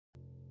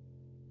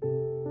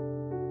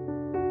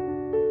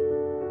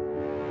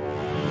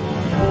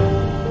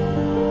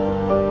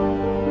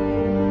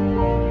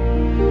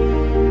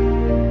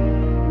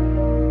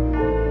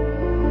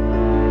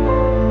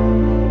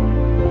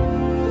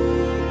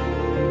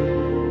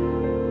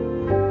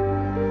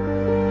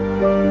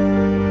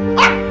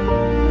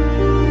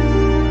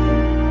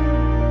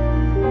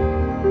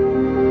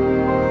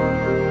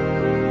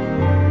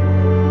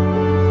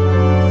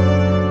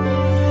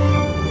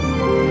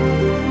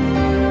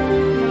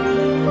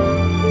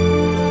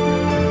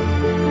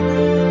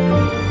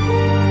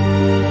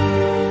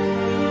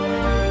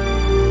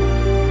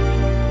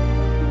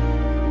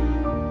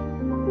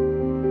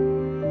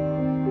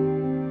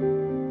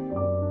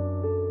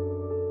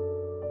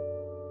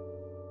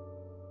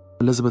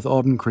Elizabeth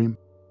Arden cream.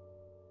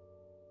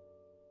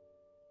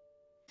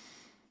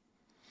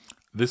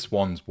 This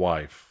one's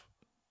wife.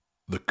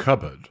 The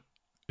cupboard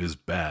is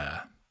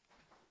bare.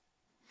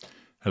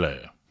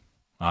 Hello,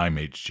 I'm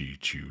H.G.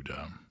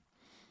 Tudor.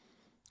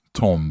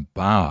 Tom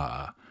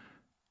Bower,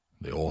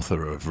 the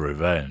author of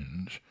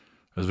Revenge,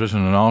 has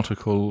written an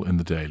article in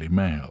the Daily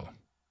Mail.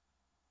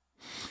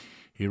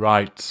 He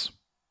writes,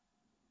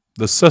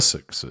 "The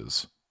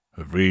Sussexes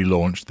have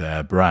relaunched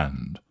their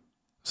brand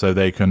so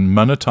they can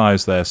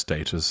monetize their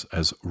status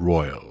as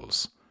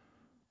royals.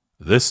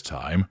 This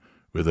time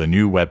with a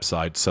new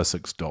website,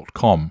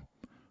 Sussex.com,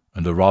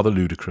 and a rather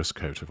ludicrous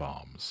coat of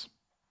arms."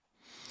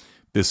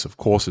 This, of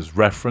course, is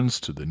reference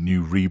to the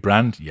new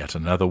rebrand, yet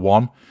another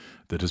one,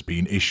 that has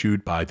been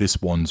issued by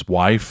this one's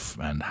wife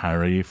and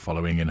Harry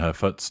following in her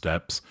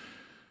footsteps,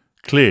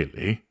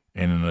 clearly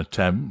in an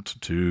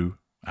attempt to,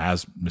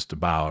 as Mr.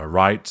 Bower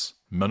writes,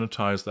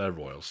 monetize their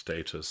royal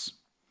status.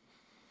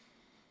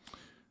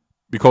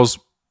 Because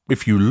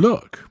if you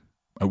look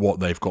at what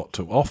they've got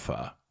to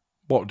offer,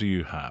 what do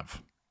you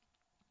have?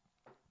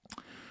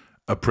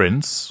 A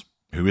prince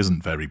who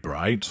isn't very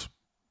bright,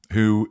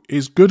 who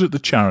is good at the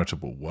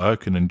charitable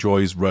work and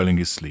enjoys rolling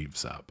his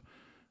sleeves up.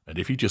 And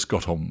if he just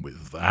got on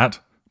with that,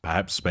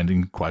 perhaps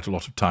spending quite a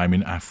lot of time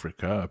in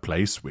Africa, a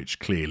place which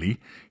clearly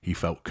he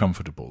felt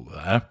comfortable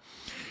there,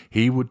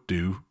 he would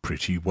do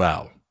pretty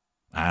well.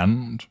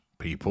 And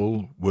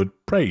people would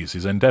praise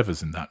his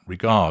endeavours in that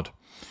regard.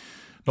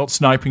 Not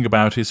sniping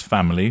about his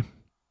family,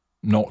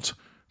 not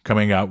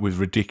coming out with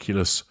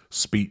ridiculous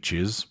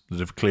speeches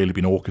that have clearly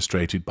been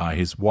orchestrated by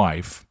his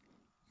wife,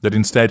 that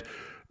instead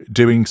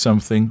doing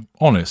something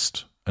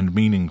honest and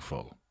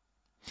meaningful.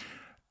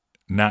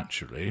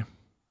 Naturally,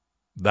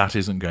 that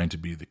isn't going to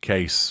be the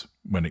case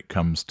when it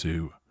comes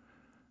to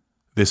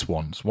this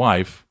one's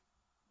wife.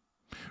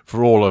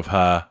 For all of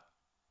her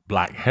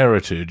black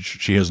heritage,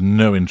 she has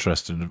no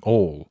interest at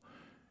all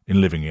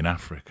in living in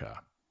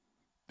Africa.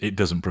 It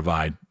doesn't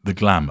provide the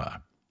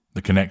glamour,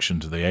 the connection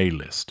to the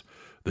A-list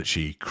that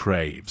she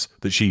craves,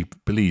 that she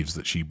believes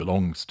that she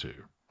belongs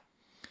to.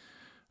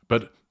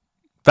 But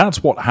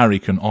that's what Harry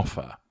can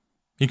offer.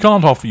 He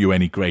can't offer you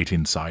any great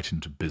insight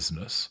into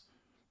business.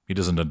 He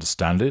doesn't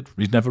understand it.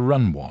 He's never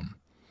run one.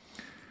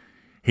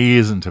 He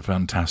isn't a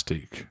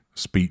fantastic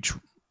speech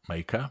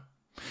maker,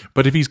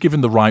 but if he's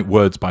given the right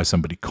words by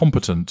somebody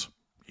competent,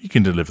 he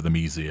can deliver them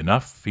easy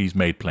enough. He's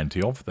made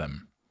plenty of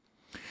them.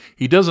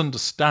 He does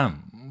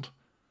understand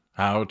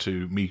how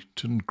to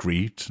meet and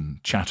greet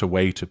and chat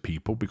away to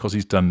people because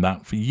he's done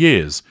that for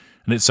years,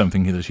 and it's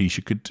something that he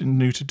should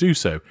continue to do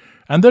so.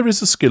 And there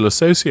is a skill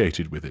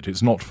associated with it.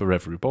 It's not for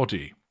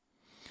everybody.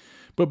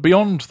 But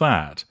beyond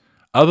that,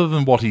 other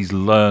than what he's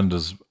learned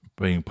as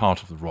being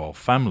part of the royal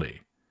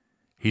family,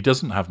 he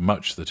doesn't have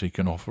much that he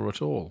can offer at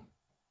all.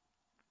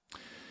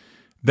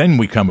 Then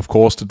we come, of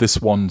course, to this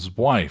one's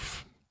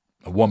wife,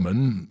 a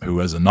woman who,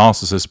 as a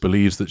narcissist,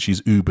 believes that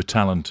she's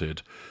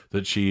uber-talented,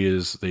 that she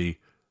is the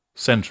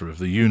centre of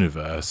the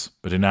universe,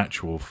 but in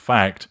actual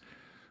fact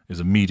is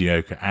a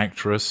mediocre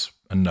actress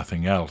and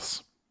nothing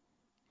else.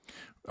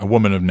 A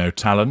woman of no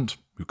talent,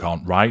 who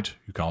can't write,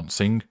 who can't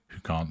sing, who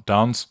can't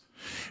dance,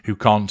 who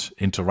can't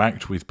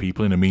interact with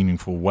people in a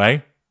meaningful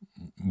way.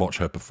 Watch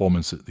her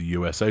performance at the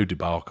USO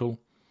debacle.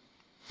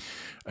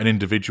 An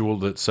individual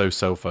that's so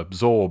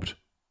self-absorbed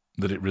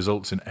that it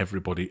results in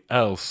everybody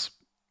else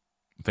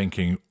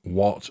thinking,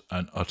 what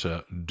an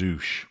utter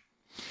douche.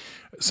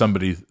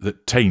 Somebody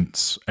that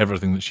taints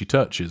everything that she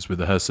touches with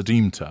her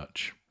Sadim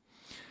touch.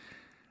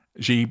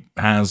 She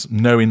has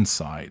no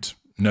insight,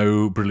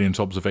 no brilliant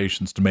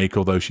observations to make,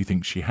 although she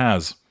thinks she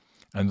has.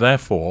 And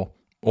therefore,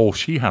 all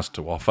she has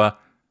to offer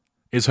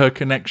is her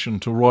connection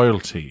to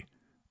royalty.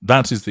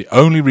 That is the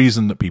only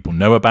reason that people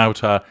know about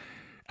her,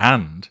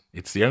 and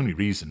it's the only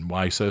reason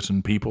why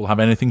certain people have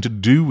anything to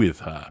do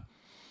with her.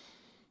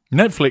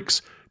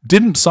 Netflix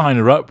didn't sign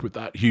her up with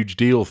that huge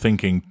deal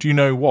thinking, do you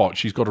know what,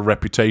 she's got a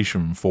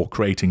reputation for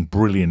creating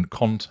brilliant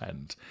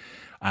content,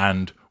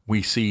 and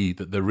we see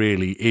that there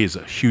really is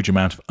a huge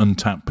amount of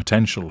untapped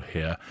potential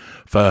here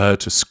for her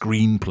to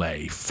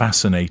screenplay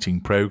fascinating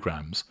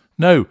programs.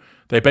 No,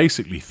 they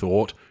basically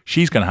thought,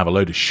 she's going to have a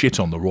load of shit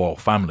on the royal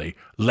family,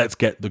 let's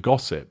get the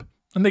gossip.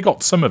 And they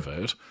got some of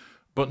it,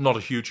 but not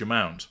a huge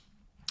amount,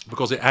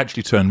 because it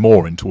actually turned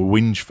more into a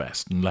whinge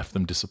fest and left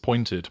them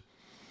disappointed.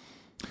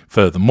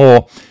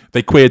 Furthermore,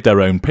 they queered their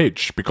own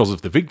pitch because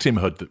of the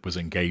victimhood that was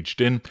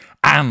engaged in,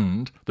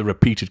 and the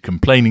repeated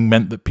complaining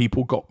meant that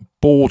people got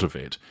bored of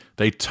it.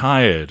 They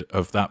tired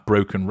of that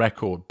broken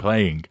record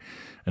playing,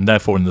 and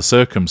therefore in the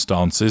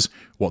circumstances,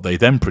 what they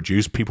then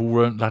produced, people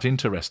weren't that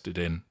interested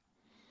in.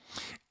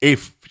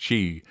 If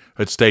she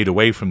had stayed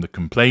away from the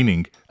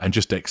complaining and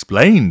just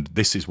explained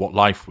this is what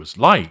life was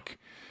like,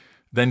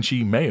 then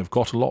she may have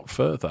got a lot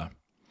further.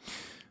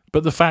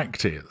 But the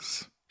fact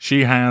is,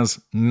 she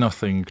has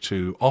nothing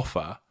to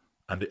offer,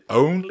 and the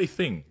only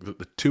thing that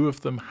the two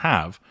of them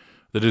have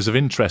that is of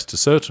interest to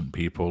certain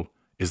people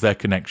is their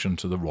connection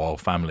to the royal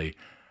family.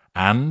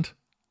 And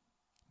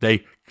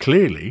they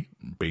clearly,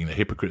 being the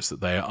hypocrites that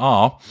they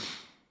are,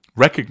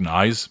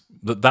 recognise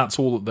that that's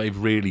all that they've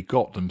really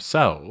got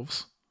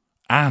themselves,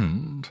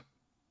 and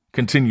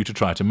continue to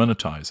try to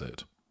monetize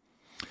it.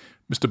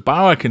 Mr.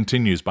 Bauer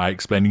continues by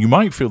explaining, you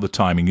might feel the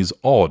timing is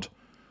odd.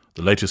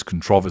 The latest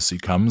controversy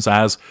comes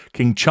as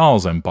King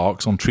Charles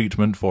embarks on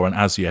treatment for an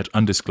as yet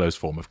undisclosed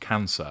form of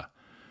cancer.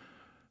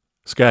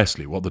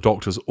 Scarcely what the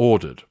doctors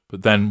ordered,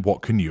 but then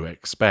what can you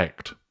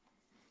expect?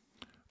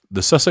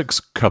 The Sussex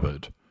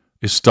cupboard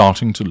is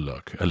starting to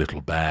look a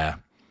little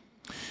bare.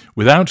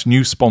 Without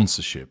new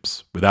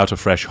sponsorships, without a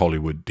fresh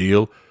Hollywood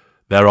deal,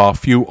 there are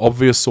few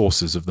obvious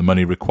sources of the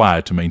money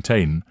required to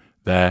maintain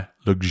their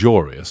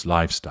luxurious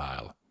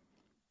lifestyle.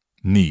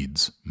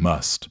 Needs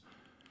must.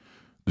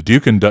 The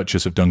Duke and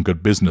Duchess have done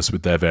good business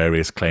with their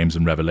various claims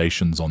and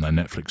revelations on their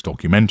Netflix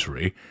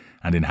documentary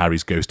and in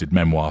Harry's ghosted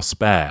memoir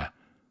Spare.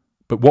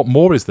 But what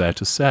more is there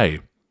to say?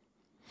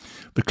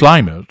 The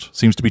climate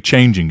seems to be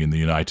changing in the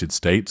United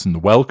States, and the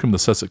welcome the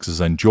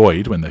Sussexes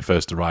enjoyed when they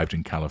first arrived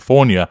in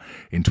California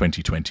in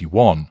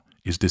 2021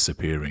 is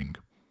disappearing.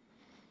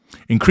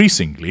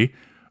 Increasingly,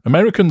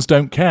 Americans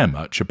don't care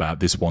much about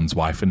this one's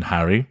wife and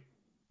Harry.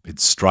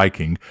 It's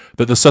striking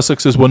that the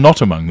Sussexes were not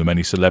among the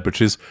many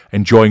celebrities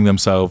enjoying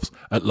themselves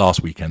at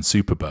last weekend's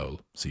Super Bowl.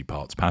 See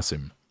parts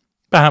passim.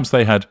 Perhaps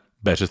they had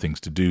better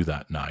things to do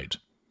that night.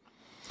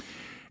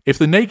 If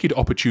the naked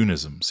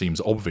opportunism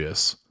seems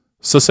obvious,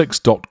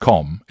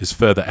 Sussex.com is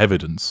further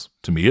evidence,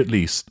 to me at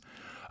least,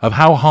 of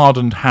how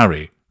hardened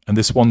Harry and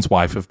this one's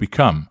wife have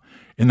become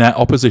in their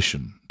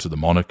opposition to the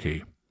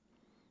monarchy.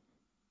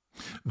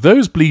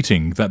 Those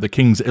bleating that the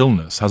king's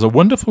illness has a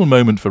wonderful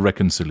moment for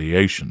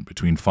reconciliation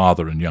between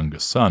father and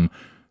youngest son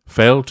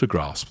fail to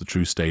grasp the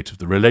true state of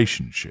the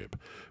relationship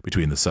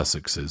between the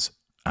Sussexes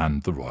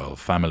and the royal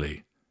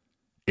family.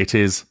 It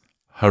is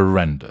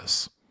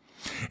horrendous.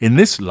 In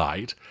this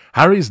light,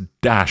 Harry's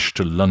dash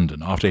to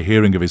London after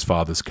hearing of his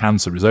father's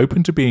cancer is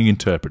open to being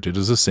interpreted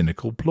as a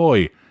cynical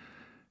ploy.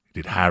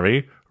 Did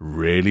Harry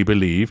really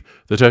believe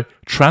that a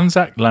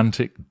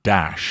transatlantic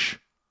dash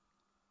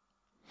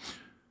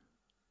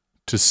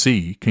to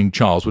see King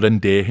Charles would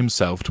endear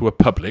himself to a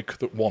public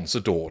that once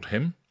adored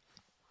him?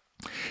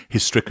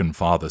 His stricken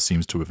father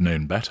seems to have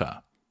known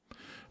better.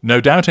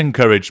 No doubt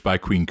encouraged by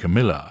Queen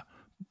Camilla,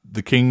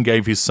 the king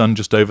gave his son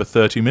just over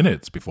 30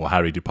 minutes before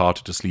Harry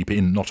departed to sleep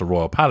in not a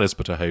royal palace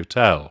but a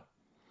hotel.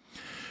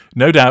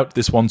 No doubt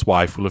this one's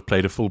wife will have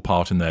played a full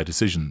part in their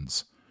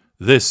decisions.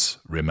 This,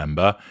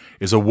 remember,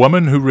 is a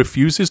woman who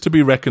refuses to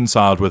be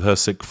reconciled with her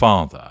sick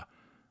father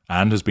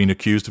and has been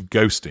accused of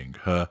ghosting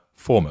her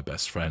former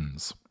best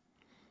friends.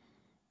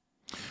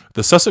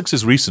 The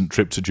Sussexes' recent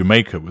trip to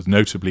Jamaica was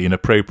notably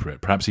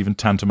inappropriate, perhaps even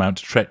tantamount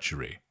to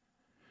treachery.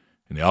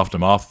 In the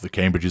aftermath of the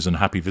Cambridges'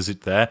 unhappy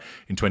visit there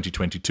in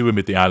 2022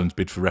 amid the island's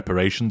bid for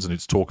reparations and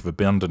its talk of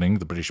abandoning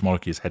the British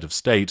monarchy as head of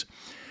state,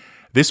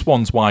 this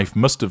one's wife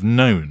must have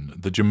known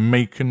the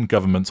Jamaican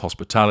government's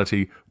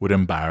hospitality would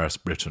embarrass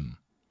Britain.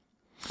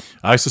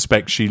 I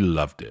suspect she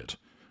loved it,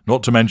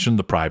 not to mention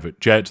the private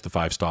jet, the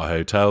five-star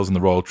hotels and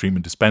the royal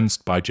treatment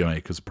dispensed by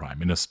Jamaica's Prime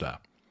Minister.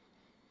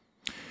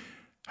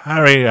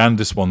 Harry and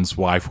this one's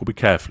wife will be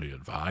carefully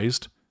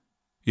advised,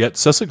 yet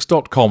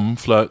Sussex.com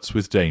flirts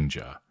with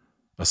danger,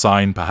 a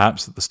sign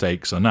perhaps that the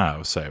stakes are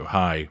now so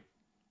high.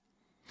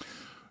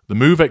 The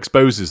move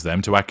exposes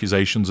them to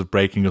accusations of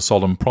breaking a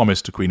solemn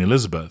promise to Queen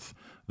Elizabeth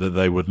that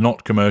they would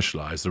not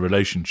commercialise the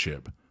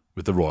relationship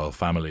with the royal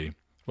family.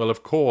 Well,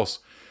 of course,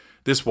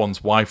 this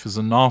one's wife is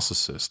a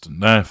narcissist,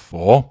 and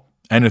therefore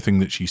anything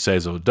that she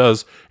says or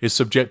does is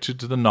subjected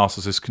to the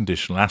narcissist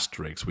conditional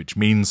asterisk, which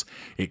means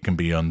it can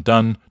be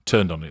undone,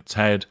 turned on its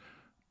head,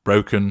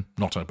 broken,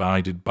 not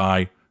abided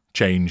by,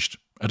 changed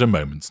at a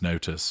moment's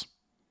notice.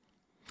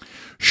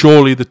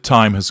 Surely the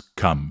time has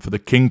come for the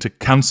king to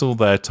cancel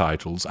their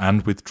titles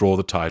and withdraw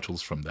the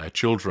titles from their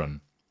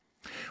children.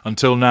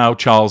 Until now,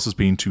 Charles has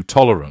been too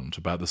tolerant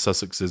about the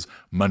Sussexes'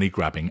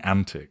 money-grabbing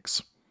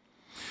antics.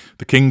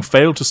 The king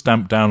failed to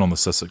stamp down on the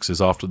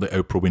Sussexes after the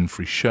Oprah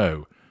Winfrey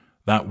show.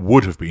 That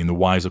would have been the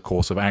wiser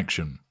course of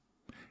action.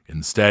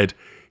 Instead,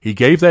 he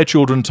gave their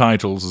children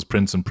titles as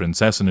prince and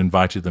princess and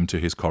invited them to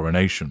his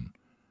coronation.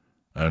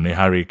 Only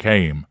Harry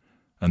came,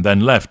 and then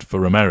left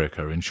for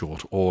America in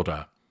short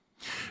order.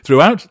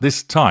 Throughout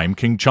this time,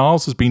 King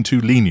Charles has been too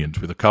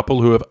lenient with a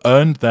couple who have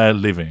earned their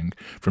living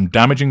from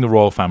damaging the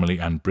royal family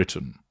and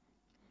Britain.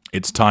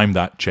 It's time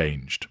that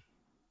changed.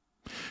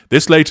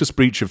 This latest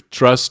breach of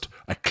trust,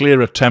 a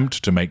clear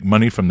attempt to make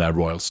money from their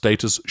royal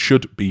status,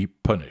 should be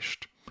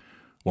punished.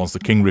 Once the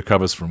king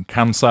recovers from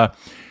cancer,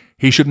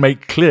 he should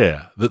make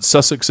clear that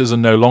Sussexes are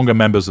no longer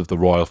members of the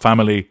royal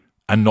family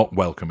and not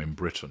welcome in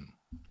Britain.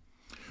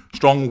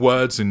 Strong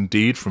words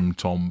indeed from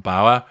Tom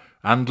Bauer,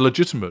 and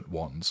legitimate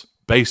ones,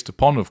 based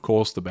upon, of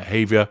course, the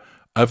behaviour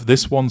of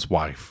this one's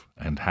wife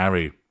and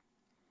Harry.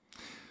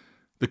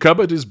 The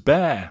cupboard is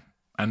bare,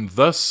 and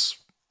thus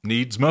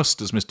needs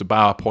must, as Mr.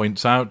 Bauer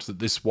points out, that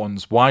this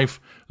one's wife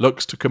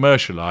looks to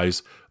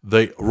commercialise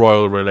the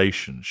royal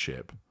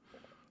relationship,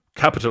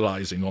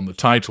 capitalising on the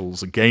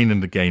titles again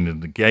and again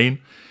and again,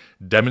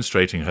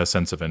 demonstrating her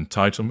sense of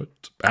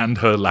entitlement and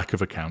her lack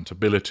of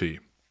accountability.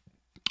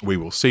 We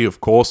will see,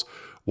 of course,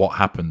 what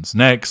happens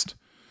next.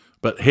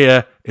 But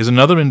here is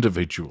another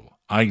individual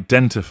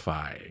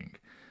identifying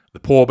the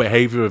poor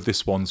behaviour of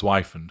this one's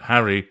wife and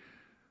Harry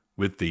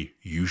with the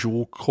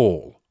usual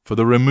call for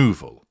the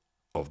removal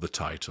of the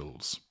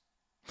titles.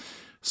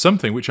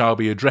 Something which I'll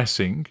be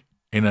addressing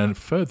in a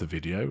further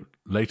video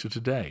later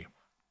today.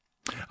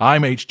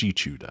 I'm H.G.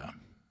 Tudor.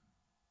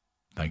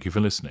 Thank you for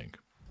listening.